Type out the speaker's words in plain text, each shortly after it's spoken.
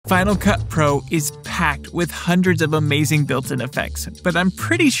Final Cut Pro is packed with hundreds of amazing built-in effects, but I'm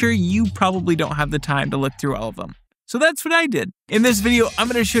pretty sure you probably don't have the time to look through all of them. So that's what I did. In this video, I'm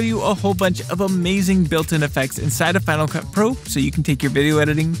going to show you a whole bunch of amazing built-in effects inside of Final Cut Pro so you can take your video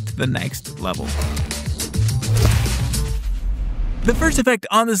editing to the next level. The first effect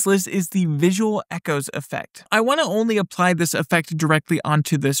on this list is the Visual Echoes effect. I want to only apply this effect directly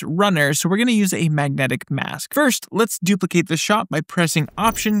onto this runner, so we're going to use a magnetic mask. First, let's duplicate the shot by pressing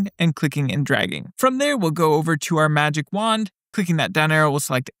Option and clicking and dragging. From there, we'll go over to our magic wand. Clicking that down arrow, we'll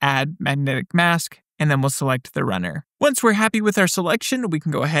select Add Magnetic Mask, and then we'll select the runner. Once we're happy with our selection, we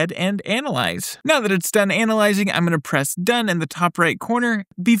can go ahead and analyze. Now that it's done analyzing, I'm going to press Done in the top right corner.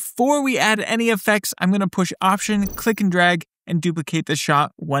 Before we add any effects, I'm going to push Option, click and drag, and duplicate the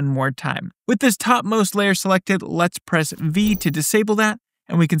shot one more time. With this topmost layer selected, let's press V to disable that,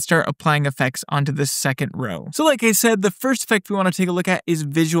 and we can start applying effects onto the second row. So like I said, the first effect we want to take a look at is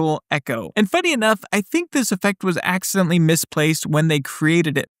Visual Echo. And funny enough, I think this effect was accidentally misplaced when they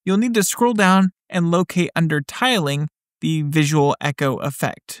created it. You'll need to scroll down and locate under Tiling the Visual Echo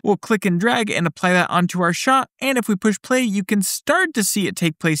effect. We'll click and drag and apply that onto our shot, and if we push play, you can start to see it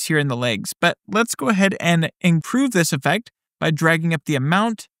take place here in the legs. But let's go ahead and improve this effect by dragging up the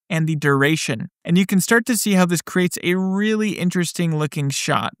amount and the duration. And you can start to see how this creates a really interesting looking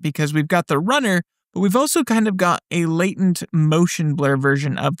shot because we've got the runner, but we've also kind of got a latent motion blur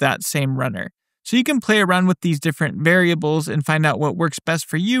version of that same runner. So you can play around with these different variables and find out what works best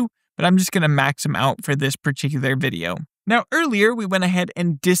for you, but I'm just going to max them out for this particular video. Now earlier we went ahead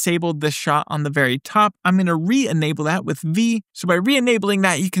and disabled the shot on the very top. I'm going to re-enable that with V. So by re-enabling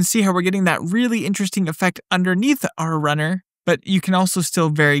that, you can see how we're getting that really interesting effect underneath our runner, but you can also still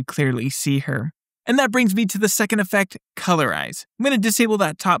very clearly see her. And that brings me to the second effect, Colorize. I'm going to disable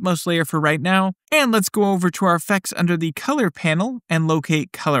that topmost layer for right now, and let's go over to our effects under the color panel and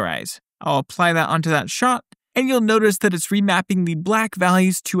locate Colorize. I'll apply that onto that shot, and you'll notice that it's remapping the black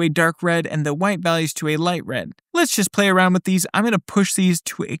values to a dark red and the white values to a light red. Let's just play around with these. I'm going to push these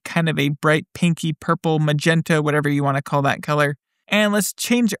to a kind of a bright pinky, purple, magenta, whatever you want to call that color. And let's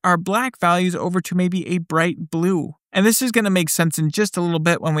change our black values over to maybe a bright blue. And this is going to make sense in just a little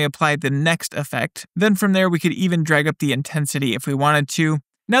bit when we apply the next effect. Then from there, we could even drag up the intensity if we wanted to.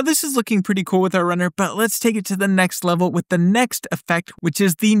 Now this is looking pretty cool with our runner, but let's take it to the next level with the next effect, which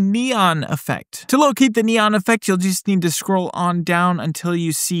is the neon effect. To locate the neon effect, you'll just need to scroll on down until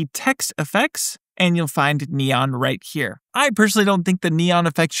you see text effects, and you'll find neon right here. I personally don't think the neon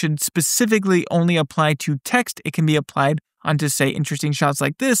effect should specifically only apply to text. It can be applied onto, say, interesting shots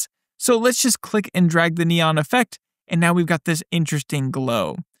like this. So let's just click and drag the neon effect, and now we've got this interesting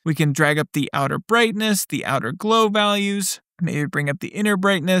glow. We can drag up the outer brightness, the outer glow values, maybe bring up the inner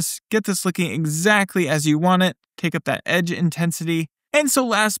brightness, get this looking exactly as you want it, take up that edge intensity. And so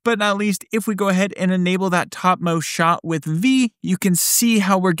last but not least, if we go ahead and enable that topmost shot with V, you can see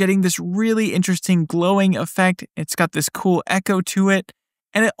how we're getting this really interesting glowing effect. It's got this cool echo to it,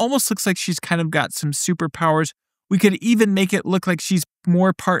 and it almost looks like she's kind of got some superpowers. We could even make it look like she's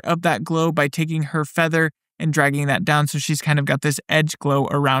more part of that glow by taking her feather and dragging that down so she's kind of got this edge glow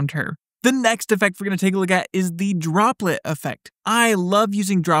around her. The next effect we're going to take a look at is the Droplet effect. I love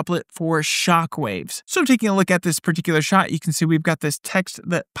using Droplet for shock waves. So taking a look at this particular shot, you can see we've got this text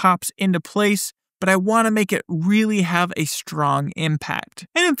that pops into place, but I want to make it really have a strong impact.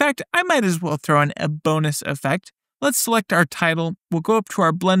 And in fact, I might as well throw in a bonus effect. Let's select our title, we'll go up to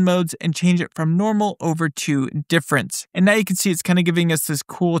our blend modes and change it from normal over to difference. And now you can see it's kind of giving us this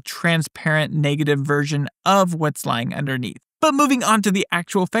cool transparent negative version of what's lying underneath. But moving on to the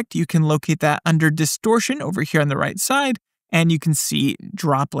actual effect, you can locate that under distortion over here on the right side, and you can see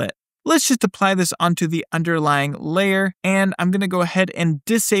Droplet. Let's just apply this onto the underlying layer, and I'm going to go ahead and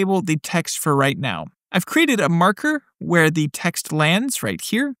disable the text for right now. I've created a marker where the text lands right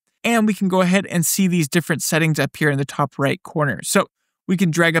here, and we can go ahead and see these different settings up here in the top right corner. So we can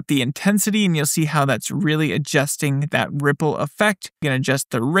drag up the intensity, and you'll see how that's really adjusting that ripple effect. We can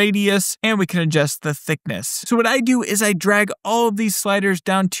adjust the radius, and we can adjust the thickness. So what I do is I drag all of these sliders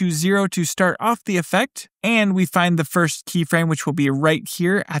down to 0 to start off the effect, and we find the first keyframe, which will be right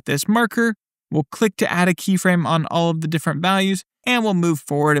here at this marker. We'll click to add a keyframe on all of the different values, and we'll move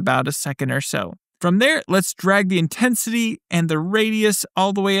forward about a second or so. From there, let's drag the intensity and the radius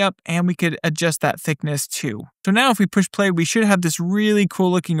all the way up, and we could adjust that thickness too. So now if we push play, we should have this really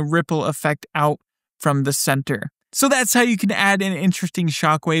cool looking ripple effect out from the center. So that's how you can add an interesting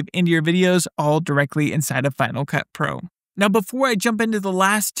shockwave into your videos, all directly inside of Final Cut Pro. Now, before I jump into the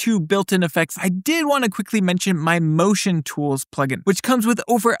last two built-in effects, I did want to quickly mention my Motion Tools plugin, which comes with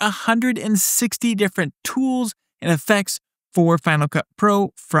over 160 different tools and effects for Final Cut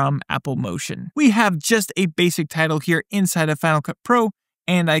Pro from Apple Motion. We have just a basic title here inside of Final Cut Pro,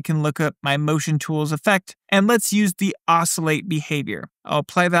 and I can look up my Motion Tools effect, and let's use the oscillate behavior. I'll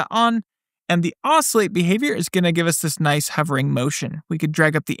apply that on, and the oscillate behavior is going to give us this nice hovering motion. We could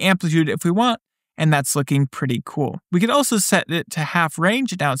drag up the amplitude if we want, and that's looking pretty cool. We could also set it to half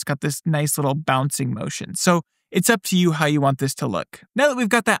range. Now it's got this nice little bouncing motion. So it's up to you how you want this to look. Now that we've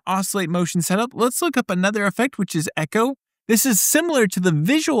got that oscillate motion set up, let's look up another effect, which is echo. This is similar to the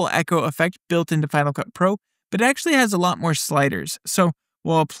visual echo effect built into Final Cut Pro, but it actually has a lot more sliders. So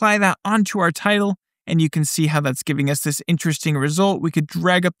we'll apply that onto our title, and you can see how that's giving us this interesting result. We could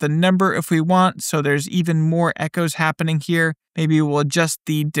drag up the number if we want, so there's even more echoes happening here. Maybe we'll adjust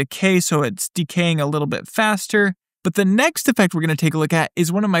the decay so it's decaying a little bit faster. But the next effect we're going to take a look at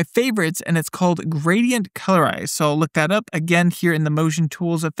is one of my favorites, and it's called Gradient Colorize. So I'll look that up again here in the Motion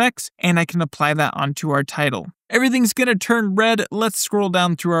Tools effects, and I can apply that onto our title. Everything's going to turn red. Let's scroll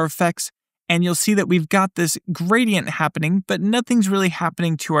down through our effects, and you'll see that we've got this gradient happening, but nothing's really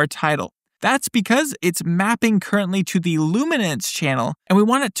happening to our title. That's because it's mapping currently to the luminance channel, and we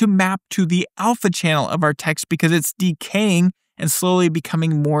want it to map to the alpha channel of our text because it's decaying and slowly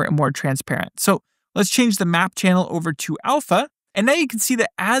becoming more and more transparent. So let's change the map channel over to alpha, and now you can see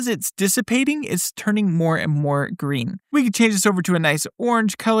that as it's dissipating, it's turning more and more green. We can change this over to a nice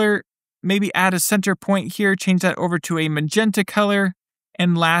orange color, maybe add a center point here, change that over to a magenta color,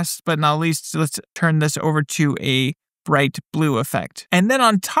 and last but not least, let's turn this over to a bright blue effect. And then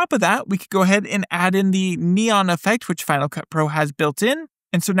on top of that, we could go ahead and add in the neon effect, which Final Cut Pro has built in.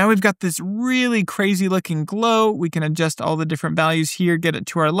 And so now we've got this really crazy looking glow. We can adjust all the different values here, get it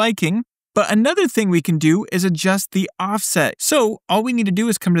to our liking. But another thing we can do is adjust the offset. So all we need to do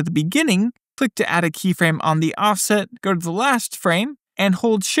is come to the beginning, click to add a keyframe on the offset, go to the last frame, and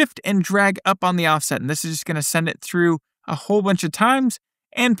hold Shift and drag up on the offset. And this is just going to send it through a whole bunch of times.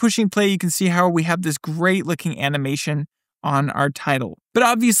 And pushing play, you can see how we have this great looking animation on our title. But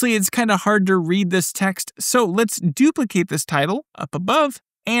obviously it's kind of hard to read this text, so let's duplicate this title up above,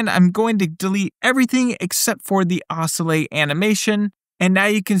 and I'm going to delete everything except for the oscillate animation. And now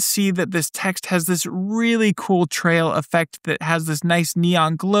you can see that this text has this really cool trail effect that has this nice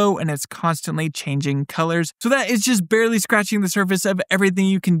neon glow, and it's constantly changing colors. So that is just barely scratching the surface of everything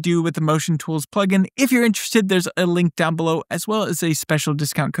you can do with the Motion Tools plugin. If you're interested, there's a link down below, as well as a special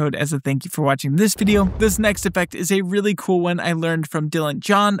discount code as a thank you for watching this video. This next effect is a really cool one I learned from Dylan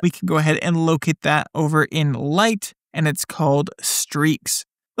John. We can go ahead and locate that over in Light, and it's called Streaks.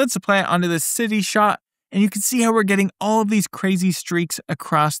 Let's apply it onto the city shot. And you can see how we're getting all of these crazy streaks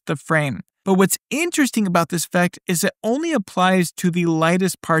across the frame. But what's interesting about this effect is it only applies to the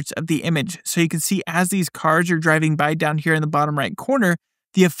lightest parts of the image. So you can see as these cars are driving by down here in the bottom right corner,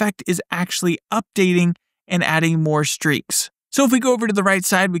 the effect is actually updating and adding more streaks. So if we go over to the right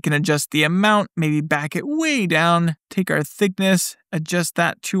side, we can adjust the amount, maybe back it way down, take our thickness, adjust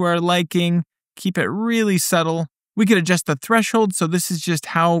that to our liking, keep it really subtle. We could adjust the threshold, so this is just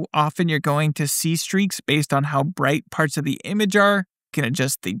how often you're going to see streaks based on how bright parts of the image are. We can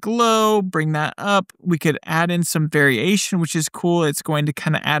adjust the glow, bring that up. We could add in some variation, which is cool. It's going to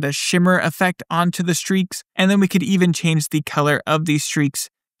kind of add a shimmer effect onto the streaks. And then we could even change the color of these streaks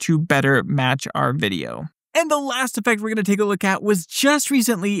to better match our video. And the last effect we're going to take a look at was just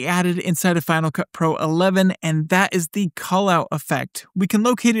recently added inside of Final Cut Pro 11, and that is the Callout effect. We can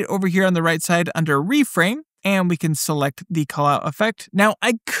locate it over here on the right side under Reframe, and we can select the callout effect. Now,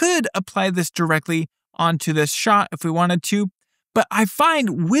 I could apply this directly onto this shot if we wanted to, but I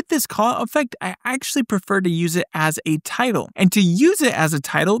find with this callout effect, I actually prefer to use it as a title. And to use it as a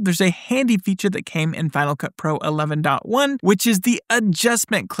title, there's a handy feature that came in Final Cut Pro 11.1, which is the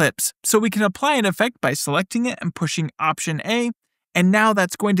adjustment clips. So we can apply an effect by selecting it and pushing Option A, and now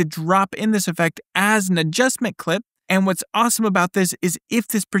that's going to drop in this effect as an adjustment clip. And what's awesome about this is if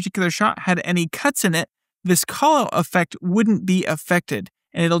this particular shot had any cuts in it, this callout effect wouldn't be affected,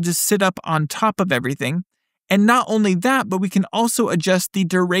 and it'll just sit up on top of everything. And not only that, but we can also adjust the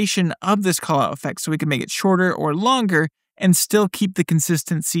duration of this callout effect, so we can make it shorter or longer and still keep the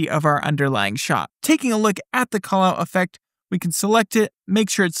consistency of our underlying shot. Taking a look at the callout effect, we can select it, make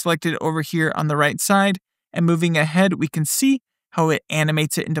sure it's selected over here on the right side, and moving ahead, we can see how it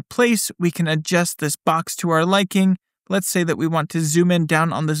animates it into place. We can adjust this box to our liking. Let's say that we want to zoom in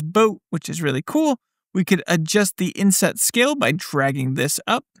down on this boat, which is really cool. We could adjust the inset scale by dragging this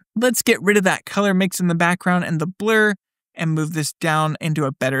up. Let's get rid of that color mix in the background and the blur and move this down into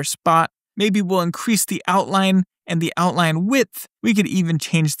a better spot. Maybe we'll increase the outline and the outline width. We could even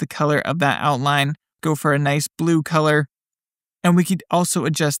change the color of that outline, go for a nice blue color, and we could also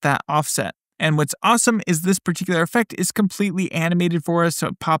adjust that offset. And what's awesome is this particular effect is completely animated for us, so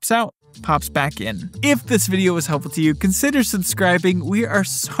it pops out, pops back in. If this video was helpful to you, consider subscribing. We are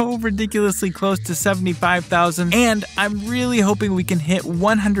so ridiculously close to 75,000, and I'm really hoping we can hit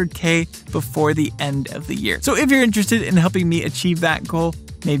 100K before the end of the year. So if you're interested in helping me achieve that goal,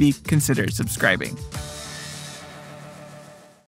 maybe consider subscribing.